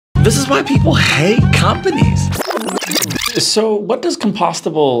This is why people hate companies. So what does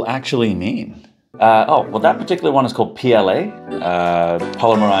compostable actually mean? Well, that particular one is called PLA,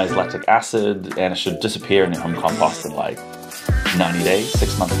 polymerized lactic acid, and it should disappear in your home compost in like 90 days,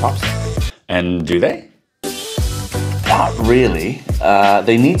 6 months tops. And do they? Not really.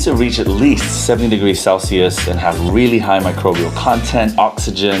 They need to reach at least 70 degrees Celsius and have really high microbial content,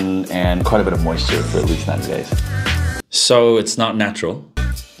 oxygen, and quite a bit of moisture for at least 90 days. So it's not natural?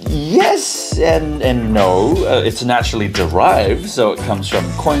 Yes and no. It's naturally derived, so it comes from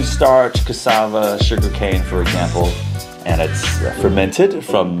cornstarch, cassava, sugarcane, for example, and it's fermented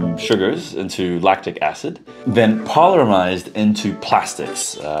from sugars into lactic acid, then polymerized into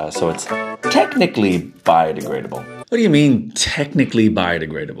plastics, so it's technically biodegradable. What do you mean, technically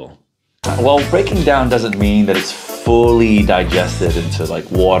biodegradable? Well, breaking down doesn't mean that it's fully digested into like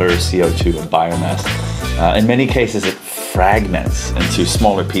water, CO2, and biomass. In many cases, it fragments into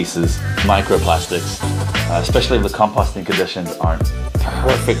smaller pieces, microplastics, especially if the composting conditions aren't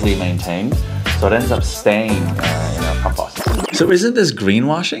perfectly maintained. So it ends up staying in our compost. So isn't this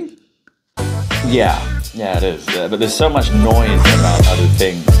greenwashing? Yeah, it is. But there's so much noise about other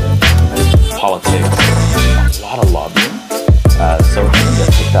things, politics, a lot of lobbying, so it doesn't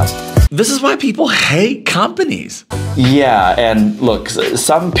get picked up. This is why people hate companies. Yeah, and look,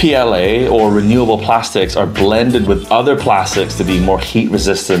 some PLA or renewable plastics are blended with other plastics to be more heat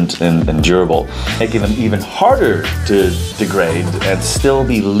resistant and durable, making them even harder to degrade and still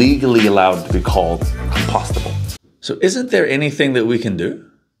be legally allowed to be called compostable. So isn't there anything that we can do?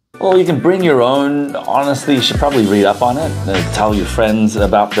 Well, you can bring your own. Honestly, you should probably read up on it, tell your friends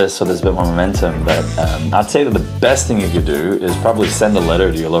about this so there's a bit more momentum. But I'd say that the best thing you could do is probably send a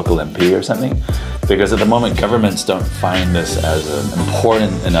letter to your local MP or something, because at the moment governments don't find this as an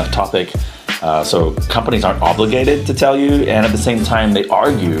important enough topic. So companies aren't obligated to tell you, and at the same time they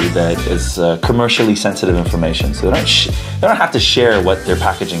argue that it's commercially sensitive information, so they don't have to share what their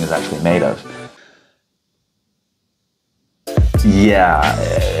packaging is actually made of. Yeah,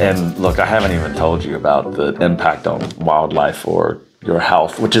 and look, I haven't even told you about the impact on wildlife or your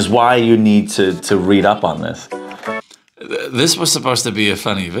health, which is why you need to read up on this. This was supposed to be a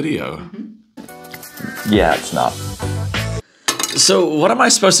funny video. Yeah, it's not. So what am I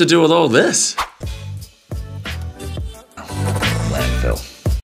supposed to do with all this?